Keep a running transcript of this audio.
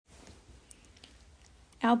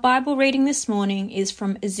Our Bible reading this morning is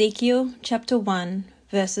from Ezekiel chapter 1,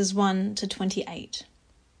 verses 1 to 28.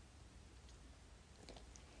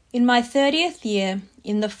 In my 30th year,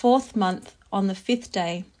 in the 4th month, on the 5th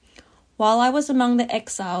day, while I was among the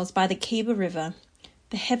exiles by the Keba River,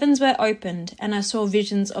 the heavens were opened, and I saw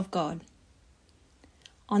visions of God.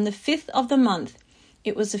 On the 5th of the month,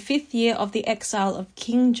 it was the 5th year of the exile of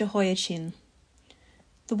King Jehoiachin.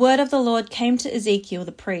 The word of the Lord came to Ezekiel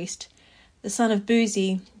the priest, the son of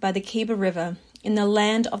Buzi, by the Keba River, in the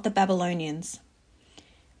land of the Babylonians.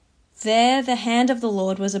 There the hand of the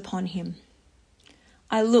Lord was upon him.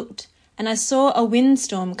 I looked, and I saw a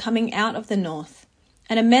windstorm coming out of the north,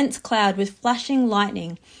 an immense cloud with flashing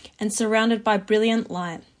lightning and surrounded by brilliant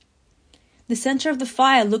light. The center of the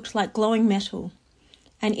fire looked like glowing metal,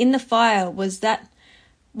 and in the fire was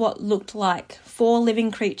what looked like 4 living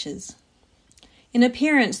creatures. In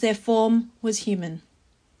appearance their form was human,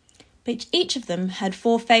 but each of them had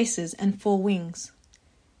 4 faces and 4 wings.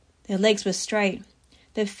 Their legs were straight,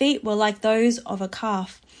 their feet were like those of a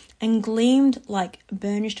calf, and gleamed like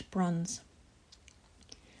burnished bronze.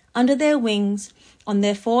 Under their wings, on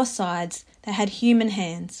their 4 sides, they had human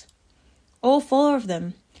hands. All 4 of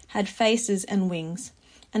them had faces and wings,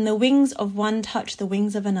 and the wings of one touched the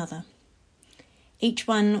wings of another. Each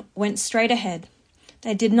one went straight ahead.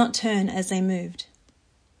 They did not turn as they moved.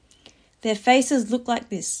 Their faces looked like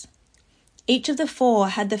this. Each of the 4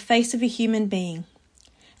 had the face of a human being,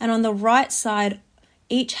 and on the right side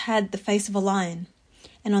each had the face of a lion,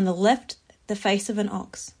 and on the left the face of an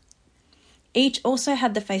ox. Each also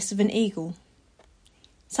had the face of an eagle.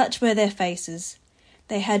 Such were their faces.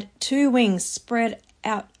 They had 2 wings spread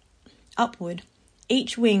out upward,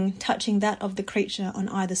 each wing touching that of the creature on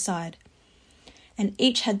either side, and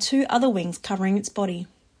each had 2 other wings covering its body.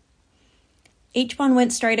 Each one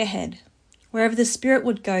went straight ahead. Wherever the Spirit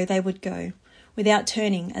would go, they would go, without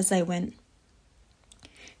turning as they went.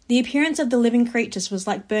 The appearance of the living creatures was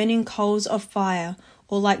like burning coals of fire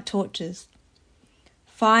or like torches.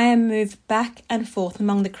 Fire moved back and forth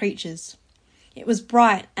among the creatures. It was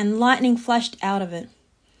bright, and lightning flashed out of it.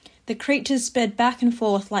 The creatures sped back and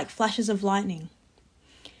forth like flashes of lightning.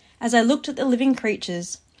 As I looked at the living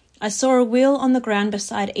creatures, I saw a wheel on the ground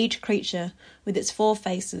beside each creature with its 4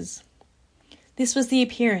 faces. This was the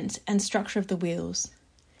appearance and structure of the wheels.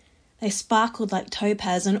 They sparkled like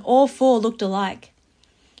topaz, and all 4 looked alike,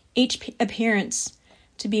 each appearance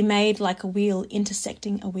to be made like a wheel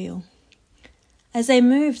intersecting a wheel. As they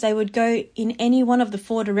moved, they would go in any one of the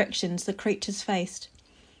 4 directions the creatures faced.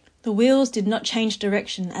 The wheels did not change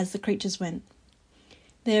direction as the creatures went.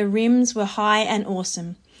 Their rims were high and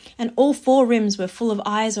awesome, and all 4 rims were full of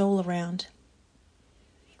eyes all around.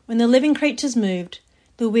 When the living creatures moved,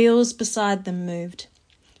 the wheels beside them moved,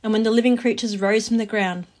 and when the living creatures rose from the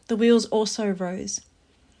ground, the wheels also rose.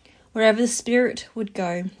 Wherever the Spirit would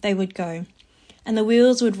go, they would go, and the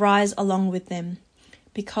wheels would rise along with them,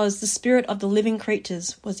 because the spirit of the living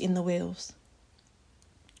creatures was in the wheels.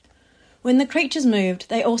 When the creatures moved,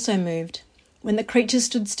 they also moved. When the creatures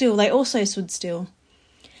stood still, they also stood still.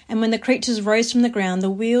 And when the creatures rose from the ground,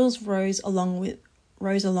 the wheels rose along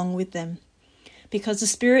with them, because the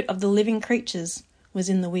spirit of the living creatures was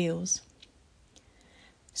in the wheels.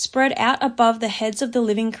 Spread out above the heads of the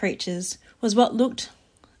living creatures was what looked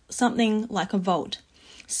something like a vault,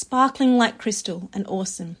 sparkling like crystal and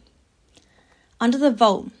awesome. Under the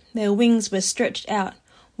vault, their wings were stretched out,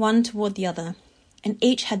 one toward the other, and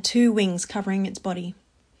each had 2 wings covering its body.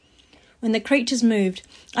 When the creatures moved,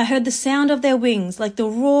 I heard the sound of their wings like the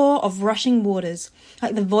roar of rushing waters,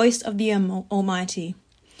 like the voice of the Almighty,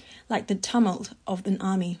 like the tumult of an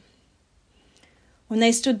army. When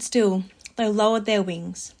they stood still, they lowered their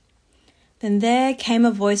wings. Then there came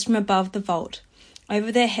a voice from above the vault,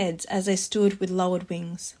 over their heads as they stood with lowered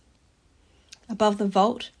wings. Above the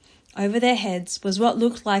vault, over their heads, was what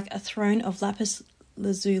looked like a throne of lapis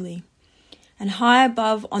lazuli, and high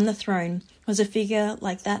above on the throne was a figure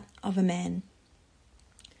like that of a man.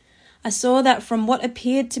 I saw that from what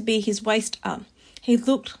appeared to be his waist up, he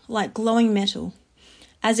looked like glowing metal,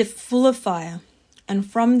 as if full of fire, and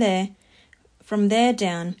from there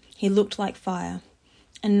down he looked like fire,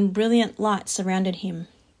 and brilliant light surrounded him.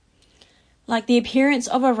 Like the appearance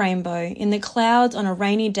of a rainbow in the clouds on a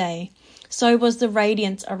rainy day, so was the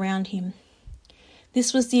radiance around him.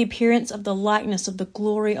 This was the appearance of the likeness of the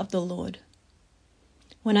glory of the Lord.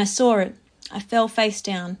 When I saw it, I fell face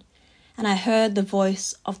down, and I heard the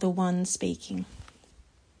voice of the one speaking.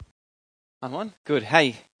 On. Good.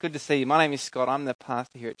 Hey, good to see you. My name is Scott. I'm the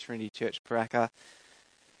pastor here at Trinity Church Paraka.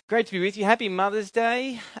 Great to be with you. Happy Mother's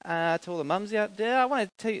Day to all the mums out there. I want to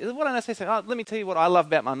tell you, let me tell you what I love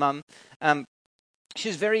about my mum. she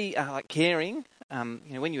was very caring.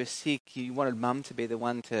 When you were sick, you wanted Mum to be the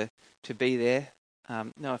one to be there.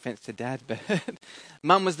 No offense to Dad, but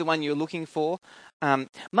Mum was the one you were looking for.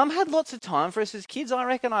 Mum had lots of time for us as kids. I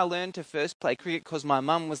reckon I learned to first play cricket because my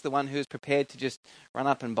mum was the one who was prepared to just run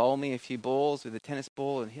up and bowl me a few balls with a tennis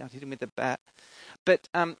ball, and I'd hit him with the bat. But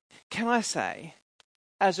can I say,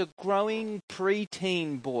 as a growing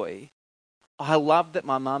pre-teen boy, I loved that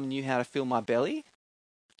my mum knew how to fill my belly.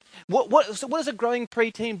 So what does a growing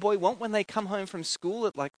pre-teen boy want when they come home from school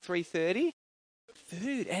at like 3:30?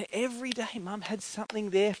 Food. And every day Mum had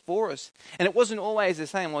something there for us. And it wasn't always the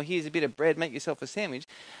same, well, here's a bit of bread, make yourself a sandwich.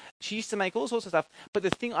 She used to make all sorts of stuff. But the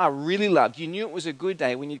thing I really loved, you knew it was a good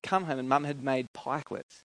day when you'd come home and Mum had made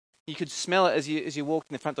pikelets. You could smell it as you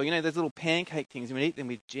walked in the front door. You know, those little pancake things, and we'd eat them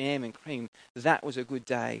with jam and cream. That was a good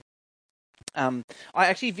day. I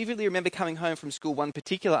actually vividly remember coming home from school one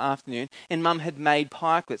particular afternoon, and Mum had made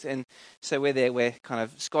pikelets, and so we're kind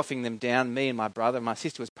of scoffing them down, me and my brother. My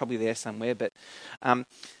sister was probably there somewhere, but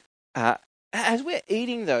as we're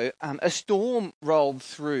eating, though, a storm rolled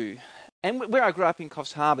through, and where I grew up in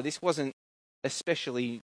Coffs Harbour, this wasn't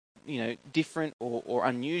especially, different or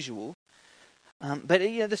unusual. But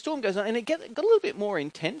the storm goes on, and it got a little bit more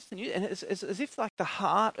intense, and it's as if like the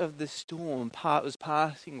heart of the storm was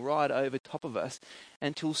passing right over top of us,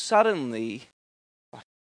 until suddenly, like,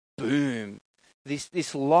 boom,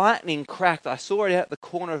 this lightning cracked. I saw it out the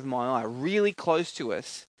corner of my eye, really close to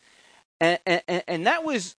us, and that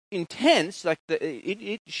was intense. Like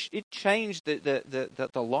it changed the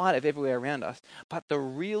light of everywhere around us. But the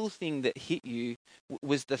real thing that hit you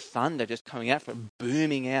was the thunder just coming out from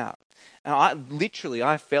booming out. And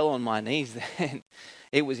I fell on my knees then.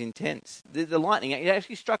 It was intense. The lightning, it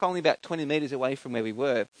actually struck only about 20 meters away from where we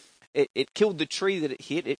were. It killed the tree that it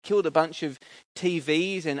hit. It killed a bunch of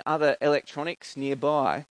TVs and other electronics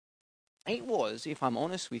nearby. It was, if I'm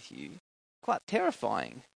honest with you, quite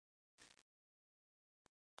terrifying.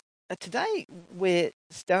 Today, we're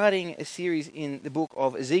starting a series in the book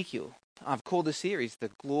of Ezekiel. I've called the series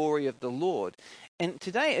The Glory of the Lord. And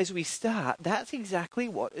today, as we start, that's exactly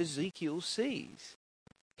what Ezekiel sees.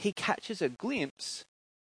 He catches a glimpse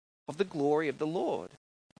of the glory of the Lord,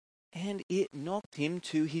 and it knocked him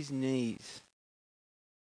to his knees.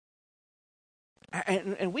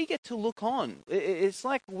 And we get to look on. It's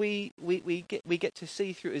like we get to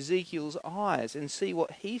see through Ezekiel's eyes and see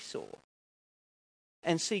what he saw,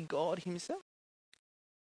 and see God himself.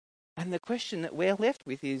 And the question that we're left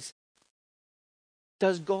with is,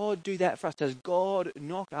 does God do that for us? Does God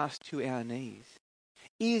knock us to our knees?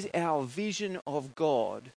 Is our vision of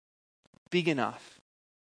God big enough,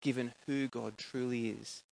 given who God truly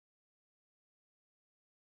is?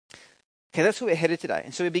 Okay, that's where we're headed today.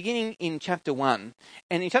 And so we're beginning in chapter 1.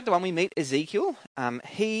 And in chapter 1, we meet Ezekiel.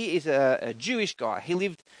 He is a Jewish guy. He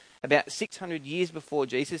lived about 600 years before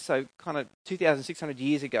Jesus, so kind of 2,600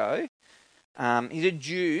 years ago. He's a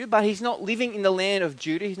Jew, but he's not living in the land of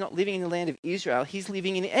Judah. He's not living in the land of Israel. He's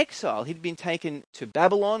living in exile. He'd been taken to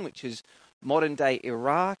Babylon, which is modern-day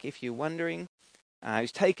Iraq, if you're wondering. He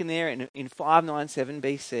was taken there in 597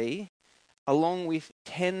 BC, along with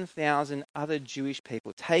 10,000 other Jewish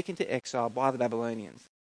people taken to exile by the Babylonians.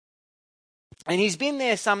 And he's been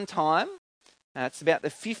there some time. It's about the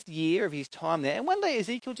 5th year of his time there. And one day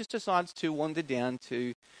Ezekiel just decides to wander down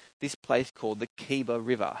to this place called the Keba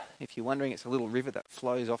River. If you're wondering, it's a little river that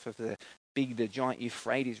flows off of the giant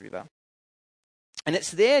Euphrates River. And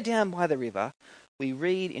it's there down by the river, we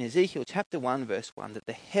read in Ezekiel chapter 1, verse 1, that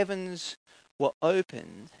the heavens were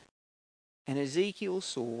opened and Ezekiel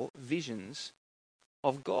saw visions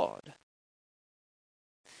of God.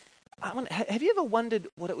 Have you ever wondered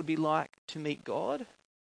what it would be like to meet God?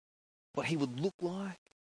 What he would look like?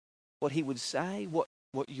 What he would say? What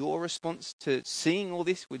your response to seeing all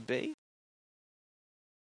this would be?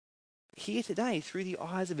 Here today, through the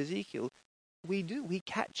eyes of Ezekiel, we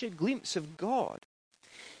catch a glimpse of God.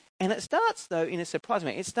 And it starts, though, in a surprising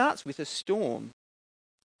way. It starts with a storm.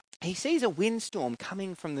 He sees a windstorm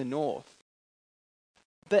coming from the north.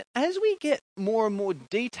 But as we get more and more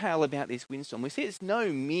detail about this windstorm, we see it's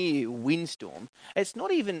no mere windstorm. It's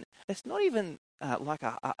not even like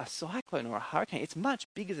a cyclone or a hurricane. It's much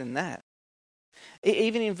bigger than that.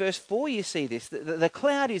 Even in verse 4 you see this. The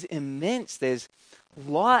cloud is immense. There's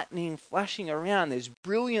lightning flashing around. There's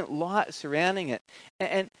brilliant light surrounding it.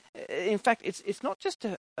 And in fact, it's not just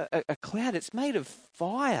a cloud. It's made of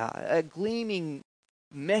fire, a gleaming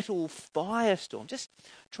metal firestorm. Just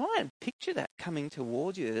try and picture that coming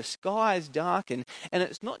towards you. The sky is dark, and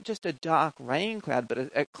it's not just a dark rain cloud,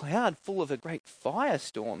 but a cloud full of a great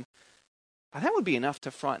firestorm. That would be enough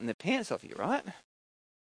to frighten the pants off you, right?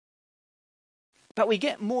 But we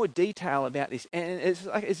get more detail about this. And it's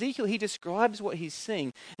like Ezekiel, he describes what he's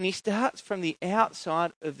seeing. And he starts from the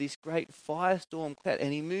outside of this great firestorm cloud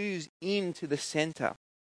and he moves into the center.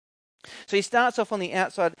 So he starts off on the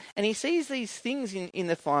outside and he sees these things in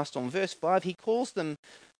the firestorm. Verse 5, he calls them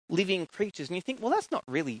living creatures. And you think, well, that's not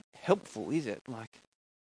really helpful, is it? Like,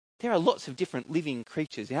 there are lots of different living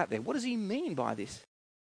creatures out there. What does he mean by this?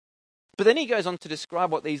 But then he goes on to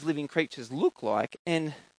describe what these living creatures look like.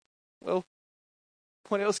 And, well,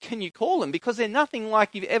 what else can you call them? Because they're nothing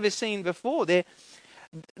like you've ever seen before. They're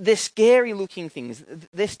scary looking things.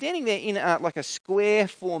 They're standing there in like a square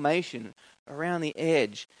formation around the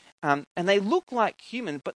edge. And they look like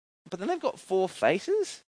human, but then they've got 4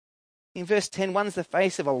 faces. In verse 10, one's the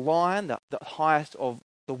face of a lion, the highest of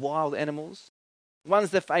the wild animals.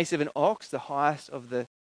 One's the face of an ox, the highest of the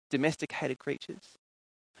domesticated creatures.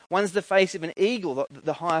 One's the face of an eagle,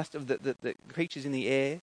 the highest of the creatures in the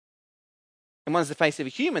air. And one's the face of a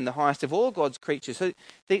human, the highest of all God's creatures. So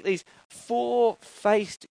these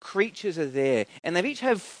 4-faced creatures are there. And they each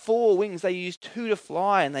have 4 wings. They use 2 to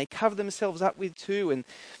fly, and they cover themselves up with 2.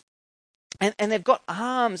 And they've got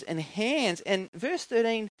arms and hands. And verse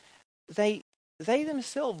 13, they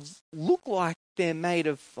themselves look like they're made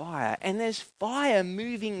of fire. And there's fire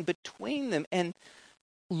moving between them. And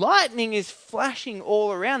lightning is flashing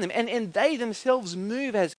all around them. And they themselves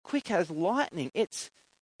move as quick as lightning. It's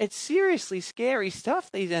seriously scary stuff,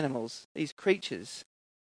 these animals, these creatures.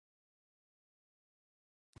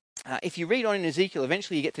 If you read on in Ezekiel,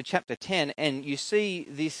 eventually you get to chapter 10 and you see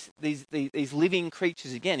these living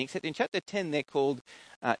creatures again, except in chapter 10 they're called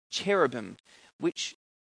cherubim, which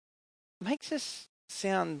makes us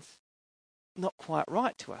sound not quite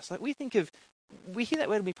right to us. Like we hear that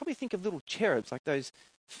word and we probably think of little cherubs, like those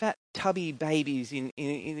fat tubby babies in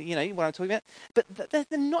you know what I'm talking about. But they're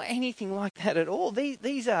not anything like that at all.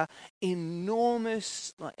 These are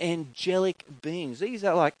enormous, like, angelic beings. These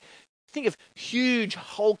are like, think of huge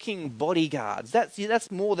hulking bodyguards. That's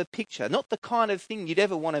more the picture, not the kind of thing you'd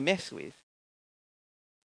ever want to mess with.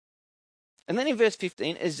 And then in verse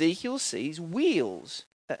 15, Ezekiel sees wheels.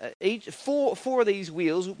 Four of these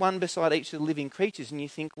wheels, one beside each of the living creatures, and you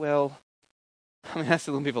think, well, I mean, that's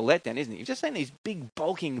a little bit of a letdown, isn't it? You've just seen these big,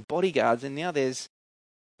 bulking bodyguards, and now there's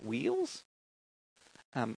wheels?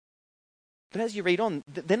 But as you read on,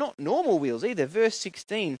 they're not normal wheels either. Verse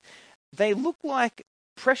 16, they look like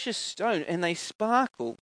precious stone, and they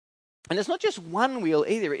sparkle. And it's not just one wheel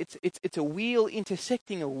either. It's a wheel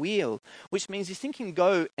intersecting a wheel, which means this thing can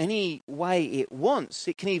go any way it wants.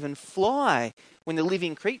 It can even fly when the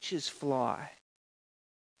living creatures fly.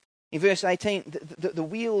 In verse 18, the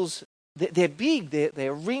wheels, they're big,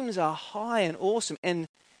 their rims are high and awesome, and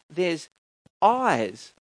there's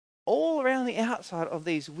eyes all around the outside of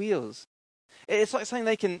these wheels. It's like saying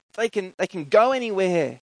they can go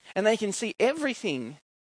anywhere and they can see everything.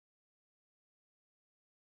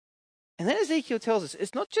 And then Ezekiel tells us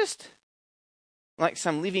it's not just like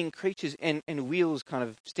some living creatures and wheels kind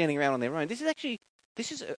of standing around on their own.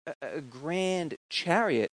 This is a grand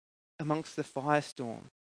chariot amongst the firestorm.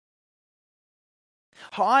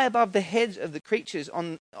 High above the heads of the creatures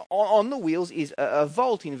on the wheels is a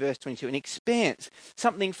vault in verse 22, an expanse,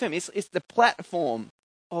 something firm. It's the platform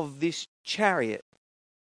of this chariot.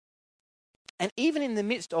 And even in the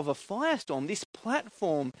midst of a firestorm, this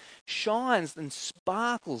platform shines and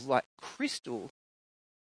sparkles like crystal.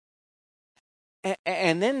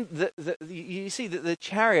 And then you see that the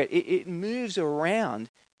chariot, it moves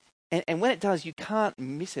around. And when it does, you can't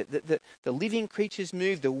miss it. The living creatures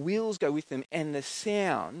move, the wheels go with them, and the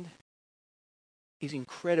sound is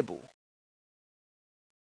incredible.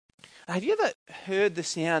 Have you ever heard the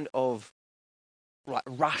sound of like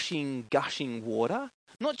rushing, gushing water?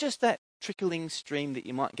 Not just that trickling stream that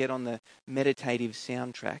you might get on the meditative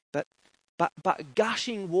soundtrack, but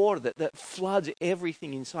gushing water that floods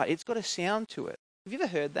everything inside. It's got a sound to it. Have you ever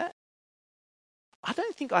heard that? I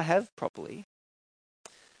don't think I have properly.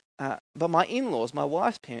 But my in-laws, my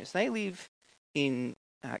wife's parents, they live in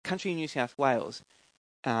country New South Wales,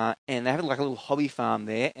 and they have like a little hobby farm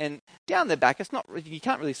there. And down the back, it's not, you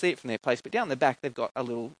can't really see it from their place, but down the back they've got a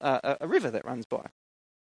little a river that runs by.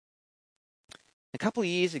 A couple of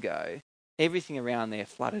years ago, everything around there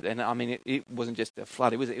flooded, and I mean it wasn't just a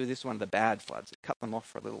flood; it was just one of the bad floods. It cut them off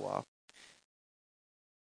for a little while.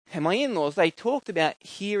 And my in-laws, they talked about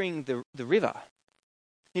hearing the river.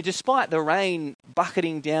 Despite the rain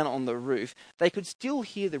bucketing down on the roof, they could still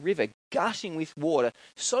hear the river gushing with water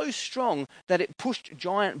so strong that it pushed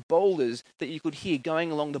giant boulders that you could hear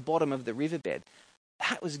going along the bottom of the riverbed.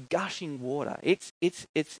 That was gushing water. That's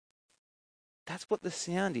what the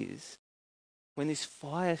sound is. when this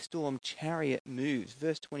firestorm chariot moves.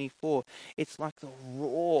 Verse 24, it's like the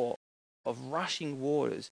roar of rushing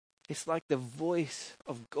waters. It's like the voice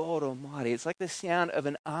of God Almighty. It's like the sound of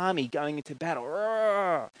an army going into battle.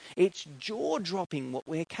 Roar! It's jaw-dropping what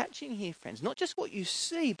we're catching here, friends. Not just what you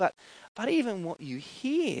see, but even what you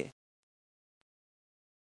hear.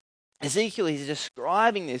 Ezekiel is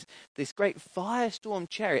describing this great firestorm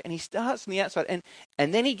chariot, and he starts from the outside,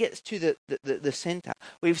 and then he gets to the center.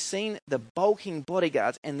 We've seen the bulking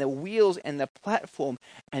bodyguards and the wheels and the platform,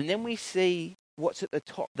 and then we see what's at the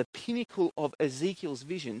top, the pinnacle of Ezekiel's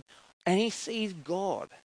vision, and he sees God.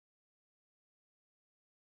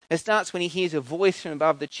 It starts when he hears a voice from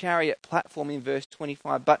above the chariot platform in verse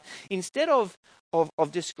 25. But instead of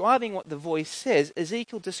describing what the voice says,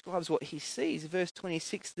 Ezekiel describes what he sees. Verse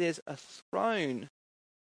 26, there's a throne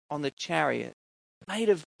on the chariot made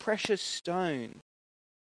of precious stone.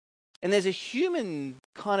 And there's a human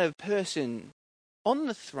kind of person on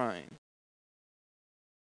the throne.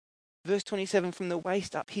 Verse 27, from the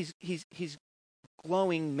waist up, he's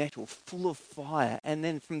glowing metal, full of fire. And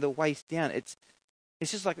then from the waist down, it's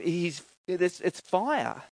just like it's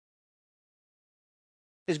fire.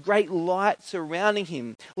 There's great light surrounding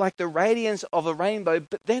him, like the radiance of a rainbow.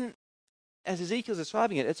 But then, as Ezekiel's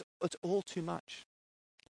describing it, it's all too much.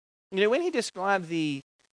 You know, when he described the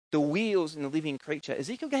wheels in the living creature,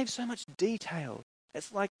 Ezekiel gave so much detail.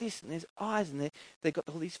 It's like this, and there's eyes, and they've got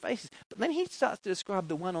all these faces. But then he starts to describe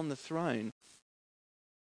the one on the throne,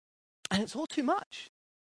 and it's all too much.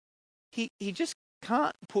 He just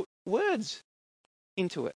can't put words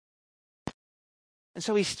into it. And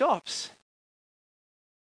so he stops.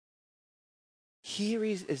 Here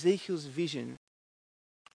is Ezekiel's vision,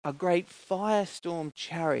 a great firestorm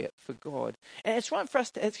chariot for God. And it's right for us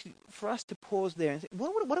to pause there and say,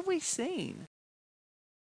 what have we seen?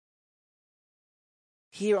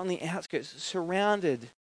 Here on the outskirts, surrounded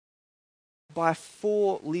by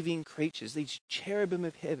 4 living creatures, these cherubim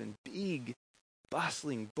of heaven, big,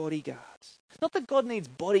 bustling bodyguards. It's not that God needs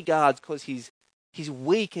bodyguards because he's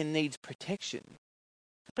weak and needs protection.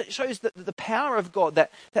 But it shows the power of God,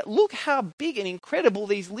 that look how big and incredible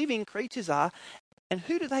these living creatures are. And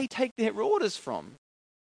who do they take their orders from?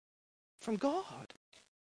 From God.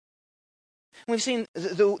 We've seen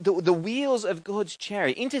the wheels of God's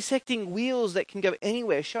chariot, intersecting wheels that can go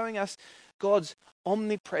anywhere, showing us God's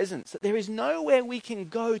omnipresence, that there is nowhere we can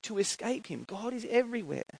go to escape him. God is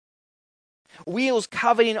everywhere. Wheels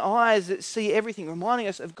covered in eyes that see everything, reminding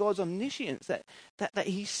us of God's omniscience, that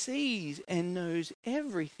he sees and knows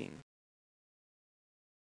everything.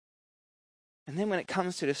 And then when it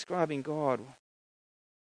comes to describing God,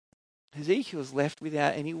 Ezekiel's left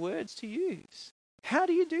without any words to use. How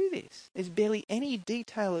do you do this? There's barely any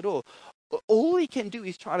detail at all. All he can do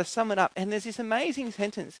is try to sum it up. And there's this amazing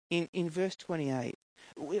sentence in verse 28.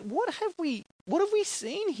 What have we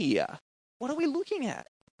seen here? What are we looking at?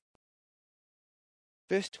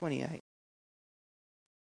 Verse 28.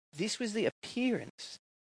 This was the appearance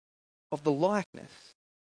of the likeness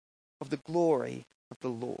of the glory of the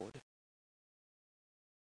Lord.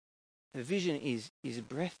 The vision is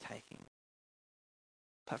breathtaking.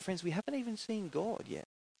 But friends, we haven't even seen God yet.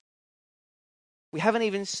 We haven't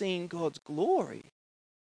even seen God's glory.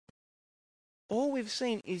 All we've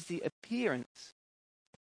seen is the appearance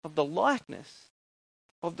of the likeness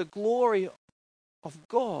of the glory of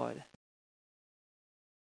God.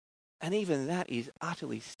 And even that is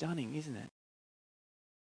utterly stunning, isn't it?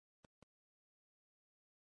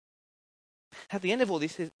 At the end of all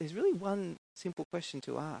this, there's really one simple question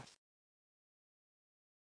to ask.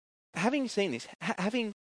 Having seen this,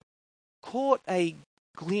 having caught a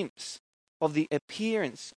glimpse of the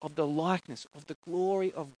appearance, of the likeness, of the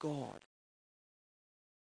glory of God,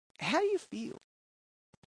 how do you feel?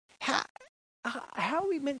 How are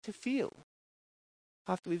we meant to feel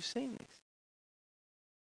after we've seen this?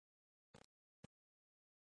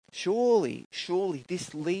 Surely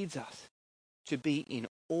this leads us to be in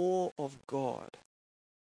awe of God.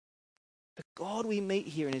 The God we meet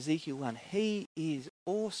here in Ezekiel 1, he is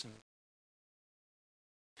awesome.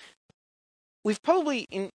 We've probably,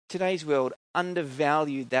 in today's world,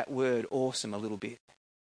 undervalued that word awesome a little bit.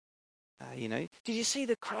 Did you see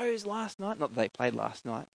the Crows last night? Not that they played last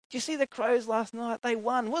night. Did you see the Crows last night? They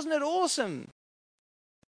won. Wasn't it awesome?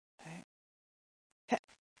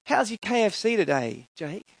 How's your KFC today,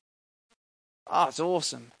 Jake? Oh, it's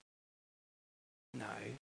awesome. No.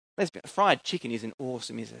 Fried chicken isn't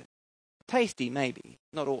awesome, is it? Tasty, maybe.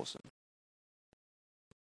 Not awesome.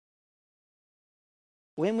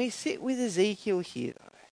 When we sit with Ezekiel here,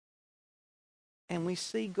 though, and we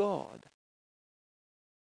see God,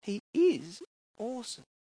 he is awesome.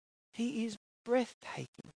 He is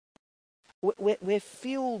breathtaking. We're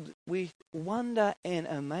filled with wonder and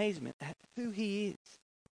amazement at who he is.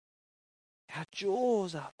 Our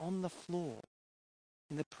jaws are on the floor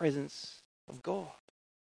in the presence of God.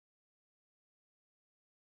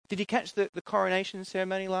 Did you catch the coronation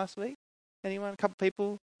ceremony last week? Anyone? A couple of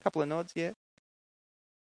people? A couple of nods, yeah.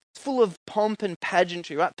 It's full of pomp and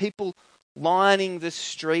pageantry, right? People lining the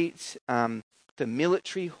streets, the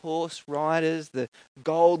military horse riders, the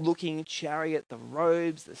gold-looking chariot, the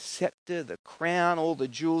robes, the scepter, the crown, all the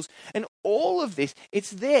jewels. And all of this, it's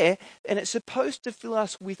there, and it's supposed to fill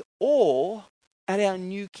us with awe at our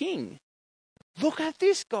new king. Look at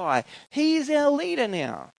this guy. He is our leader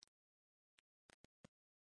now.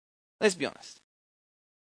 Let's be honest.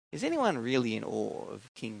 Is anyone really in awe of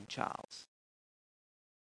King Charles?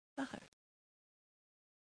 No.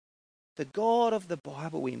 The God of the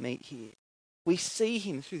Bible we meet here, we see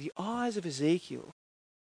him through the eyes of Ezekiel.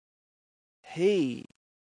 He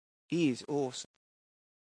is awesome.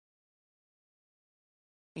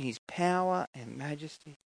 In his power and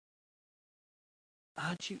majesty.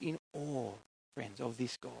 Aren't you in awe, friends, of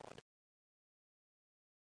this God?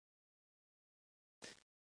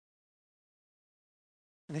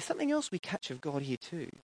 And there's something else we catch of God here too.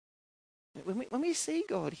 When we see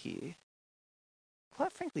God here,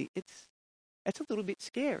 quite frankly, it's a little bit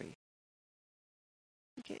scary.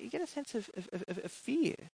 You get a sense of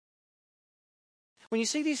fear. When you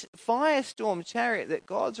see this firestorm chariot that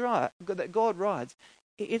God rides,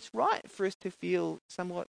 it's right for us to feel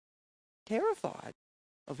somewhat terrified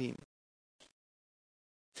of him.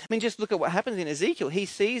 I mean, just look at what happens in Ezekiel. He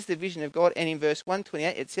sees the vision of God, and in verse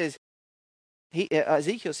 128 it says,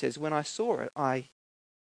 Ezekiel says, when I saw it, I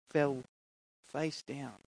fell face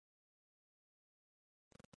down.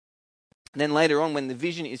 And then later on, when the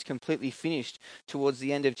vision is completely finished towards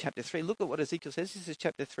the end of chapter 3, look at what Ezekiel says. This is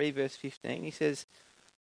chapter 3, verse 15. He says,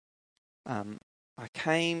 I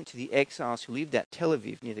came to the exiles who lived at Tel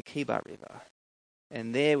Aviv near the Kibar River,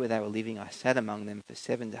 and there where they were living, I sat among them for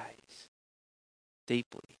 7 days,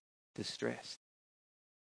 deeply distressed.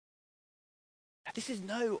 Now, this is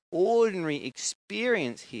no ordinary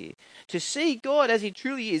experience here. To see God as he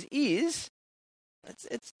truly is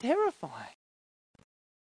it's terrifying.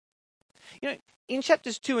 You know, in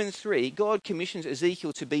chapters 2 and 3, God commissions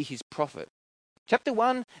Ezekiel to be his prophet. Chapter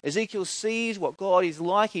 1, Ezekiel sees what God is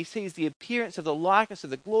like. He sees the appearance of the likeness of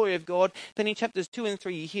the glory of God. Then in chapters 2 and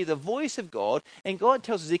 3, you hear the voice of God, and God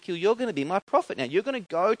tells Ezekiel, you're going to be my prophet now. You're going to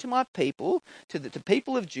go to my people, to the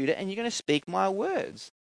people of Judah, and you're going to speak my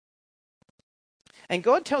words. And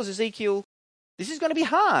God tells Ezekiel, this is going to be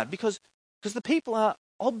hard because the people are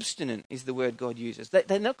obstinate, is the word God uses.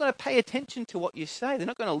 They're not going to pay attention to what you say. They're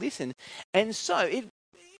not going to listen. And so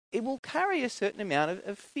it will carry a certain amount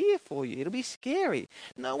of fear for you. It'll be scary.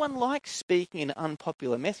 No one likes speaking an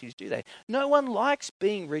unpopular message, do they? No one likes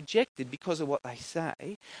being rejected because of what they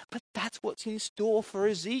say. But that's what's in store for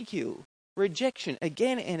Ezekiel. Rejection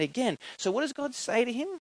again and again. So what does God say to him?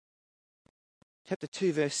 Chapter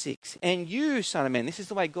 2, verse 6. And you, son of man, this is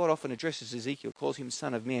the way God often addresses Ezekiel, calls him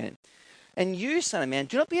son of man. And you, son of man,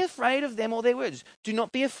 do not be afraid of them or their words. Do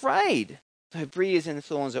not be afraid, though briars and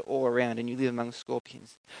thorns are all around and you live among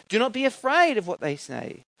scorpions. Do not be afraid of what they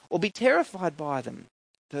say, or be terrified by them,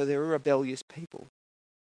 though they're a rebellious people.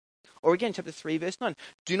 Or again, chapter 3, verse 9.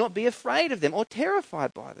 Do not be afraid of them or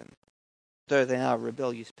terrified by them, though they are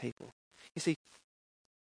rebellious people. You see,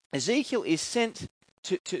 Ezekiel is sent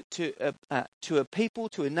to a people,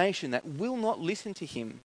 to a nation that will not listen to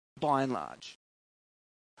him by and large.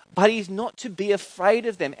 But he's not to be afraid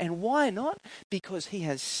of them. And why not? Because he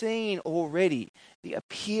has seen already the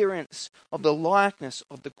appearance of the likeness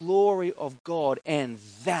of the glory of God. And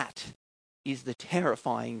that is the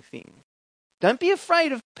terrifying thing. Don't be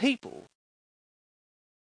afraid of people.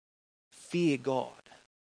 Fear God.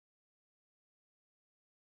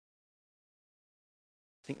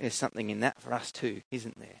 I think there's something in that for us too,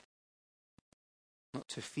 isn't there? Not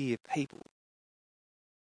to fear people,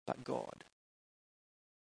 but God.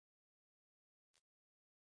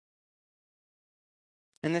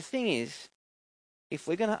 And the thing is, if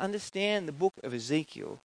we're going to understand the book of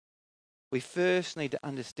Ezekiel, we first need to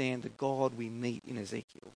understand the God we meet in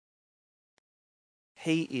Ezekiel.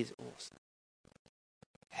 He is awesome.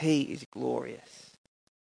 He is glorious.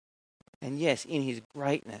 And yes, in his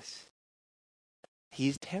greatness, he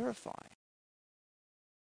is terrifying.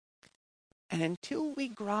 And until we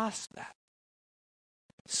grasp that,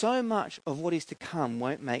 so much of what is to come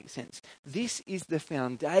won't make sense. This is the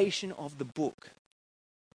foundation of the book.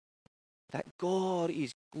 That God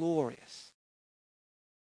is glorious.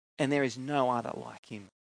 And there is no other like him.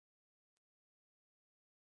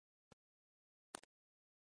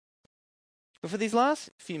 But for these last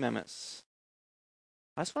few moments,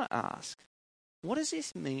 I just want to ask, what does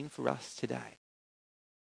this mean for us today?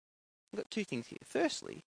 I've got two things here.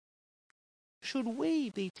 Firstly, should we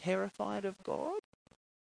be terrified of God?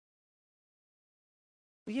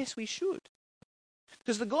 Well, yes, we should.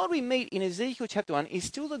 Because the God we meet in Ezekiel chapter 1 is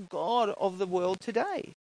still the God of the world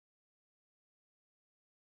today.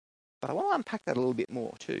 But I want to unpack that a little bit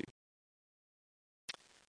more too.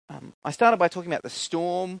 I started by talking about the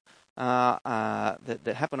storm that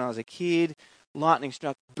happened when I was a kid. Lightning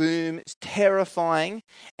struck, boom, it's terrifying.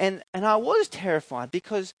 And I was terrified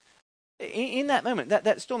because in that moment,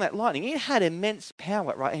 that storm, that lightning, it had immense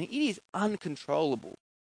power, right? And it is uncontrollable.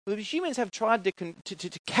 The humans have tried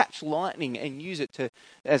to catch lightning and use it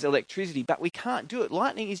as electricity, but we can't do it.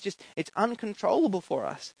 Lightning is it's uncontrollable for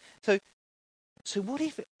us. So what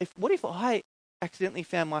if I accidentally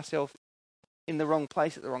found myself in the wrong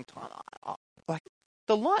place at the wrong time? Like,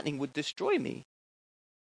 the lightning would destroy me.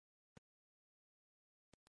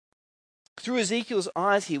 Through Ezekiel's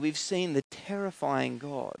eyes here, we've seen the terrifying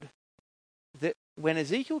God. That when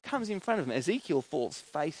Ezekiel comes in front of him, Ezekiel falls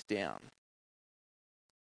face down.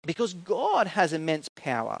 Because God has immense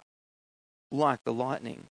power, like the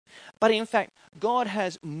lightning. But in fact, God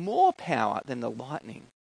has more power than the lightning.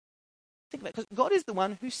 Think about it, because God is the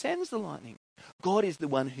one who sends the lightning. God is the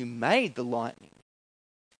one who made the lightning.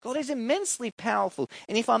 God is immensely powerful.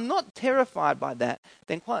 And if I'm not terrified by that,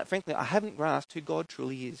 then quite frankly, I haven't grasped who God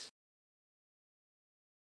truly is.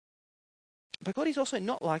 But God is also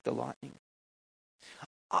not like the lightning.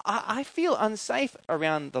 I feel unsafe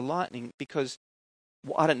around the lightning because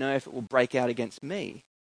I don't know if it will break out against me.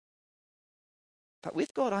 But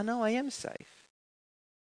with God, I know I am safe.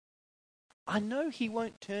 I know he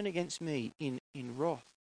won't turn against me in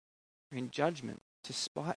wrath or in judgment to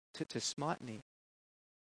smite me.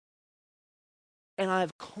 And I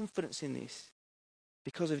have confidence in this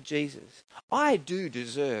because of Jesus. I do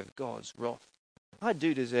deserve God's wrath. I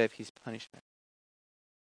do deserve his punishment.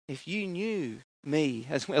 If you knew me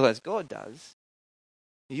as well as God does,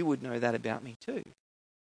 you would know that about me too.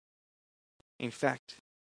 In fact,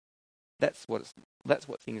 that's what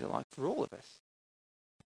things are like for all of us.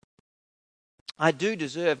 I do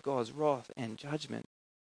deserve God's wrath and judgment,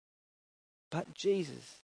 but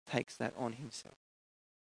Jesus takes that on himself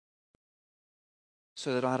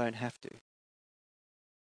so that I don't have to.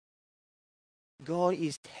 God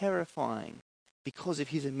is terrifying because of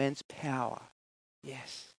his immense power.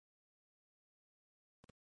 Yes.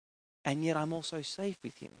 And yet I'm also safe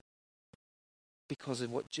with him because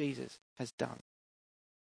of what Jesus has done.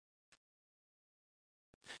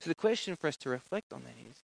 So the question for us to reflect on then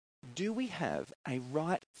is, do we have a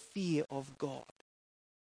right fear of God?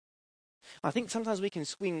 I think sometimes we can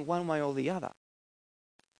swing one way or the other.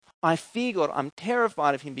 I fear God. I'm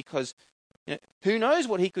terrified of him because who knows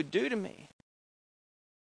what he could do to me?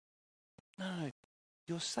 No,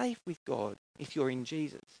 you're safe with God if you're in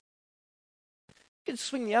Jesus. You can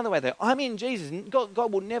swing the other way though. I'm in Jesus and God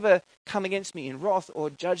will never come against me in wrath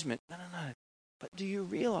or judgment. No. But do you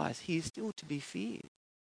realize he is still to be feared?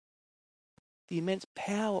 The immense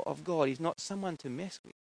power of God is not someone to mess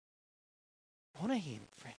with. Honor him,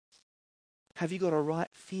 friends. Have you got a right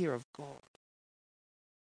fear of God?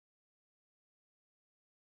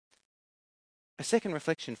 A second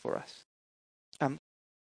reflection for us.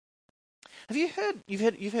 Have you heard? You've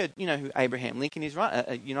heard. You know who Abraham Lincoln is, right?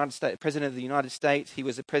 A United States president of the United States. He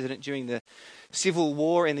was the president during the Civil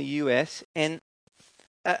War in the U.S. And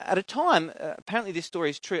at a time, apparently this story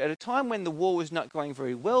is true. At a time when the war was not going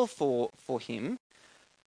very well for him,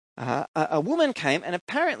 a woman came and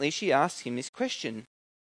apparently she asked him this question: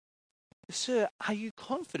 "Sir, are you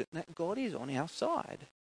confident that God is on our side?"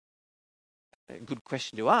 A good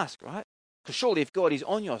question to ask, right? Because surely if God is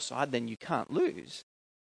on your side, then you can't lose.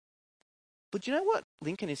 But do you know what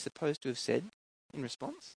Lincoln is supposed to have said in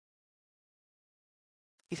response?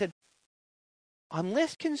 He said, "I'm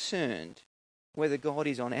less concerned whether God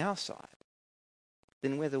is on our side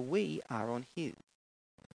than whether we are on his."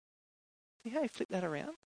 See how he flipped that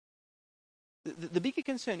around? The bigger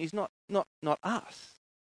concern is not us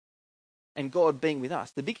and God being with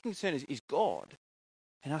us. The bigger concern is God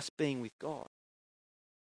and us being with God.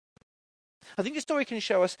 I think the story can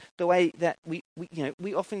show us the way that we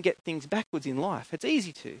often get things backwards in life. It's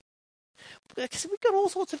easy to. Because we've got all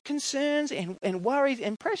sorts of concerns and worries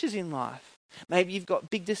and pressures in life. Maybe you've got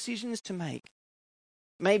big decisions to make.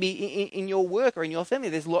 Maybe in your work or in your family,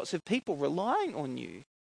 there's lots of people relying on you.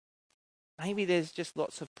 Maybe there's just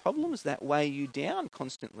lots of problems that weigh you down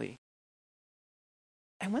constantly.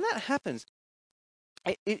 And when that happens,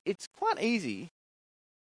 it's quite easy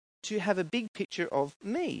to have a big picture of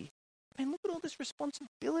me Man, look at all this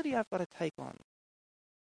responsibility I've got to take on.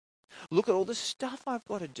 Look at all the stuff I've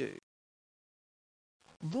got to do.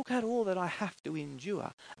 Look at all that I have to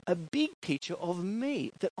endure. A big picture of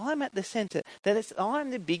me, that I'm at the center, that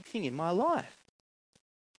I'm the big thing in my life.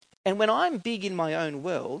 And when I'm big in my own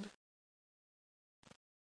world,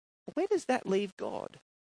 where does that leave God?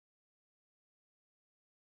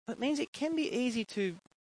 It means it can be easy to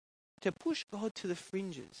push God to the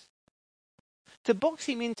fringes, to box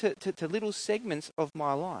him into little segments of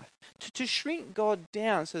my life, to shrink God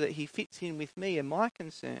down so that he fits in with me and my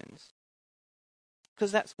concerns.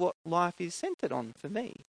 Because that's what life is centered on for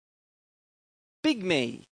me. Big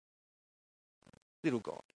me, little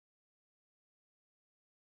God.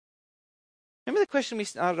 Remember the question we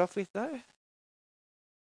started off with, though?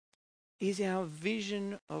 Is our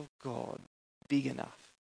vision of God big enough?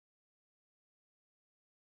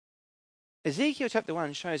 Ezekiel chapter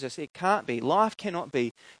 1 shows us it can't be. Life cannot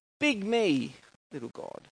be big me, little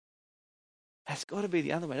God. That's got to be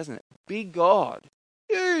the other way, doesn't it? Big God,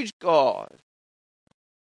 huge God,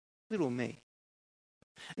 little me.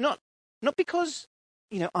 Not because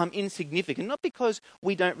I'm insignificant, not because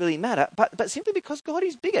we don't really matter, but simply because God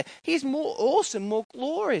is bigger. He is more awesome, more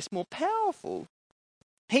glorious, more powerful.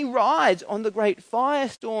 He rides on the great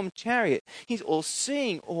firestorm chariot. He's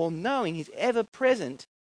all-seeing, all-knowing. He's ever-present.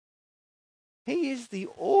 He is the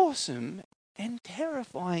awesome and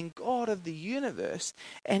terrifying God of the universe.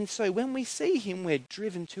 And so when we see him, we're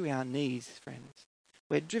driven to our knees, friends.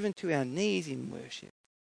 We're driven to our knees in worship.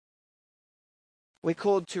 We're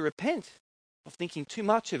called to repent of thinking too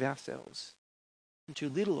much of ourselves and too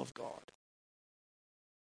little of God.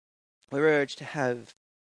 We're urged to have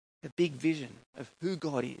a big vision of who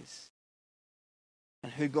God is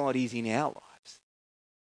and who God is in our lives.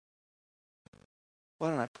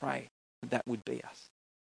 Why don't I pray that would be us?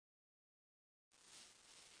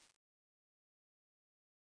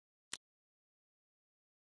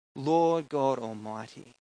 Lord God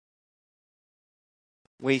Almighty,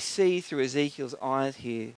 we see through Ezekiel's eyes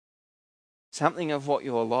here something of what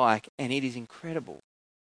you're like, and it is incredible.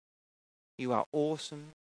 You are awesome.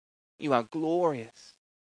 You are glorious.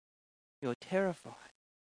 You're terrifying.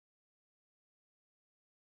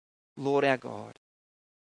 Lord our God,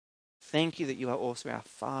 thank you that you are also our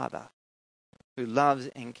Father who loves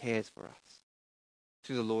and cares for us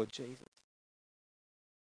through the Lord Jesus.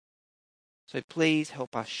 So please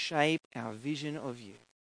help us shape our vision of you.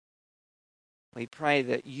 We pray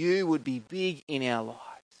that you would be big in our lives.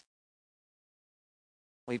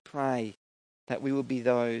 We pray that we will be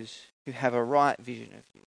those who have a right vision of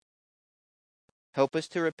you. Help us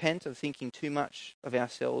to repent of thinking too much of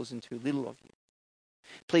ourselves and too little of you.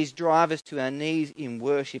 Please drive us to our knees in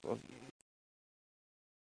worship of you.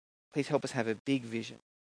 Please help us have a big vision,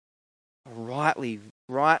 a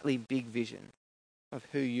rightly big vision of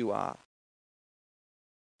who you are.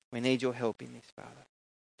 We need your help in this, Father.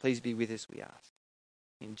 Please be with us, we ask.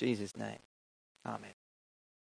 In Jesus' name, amen.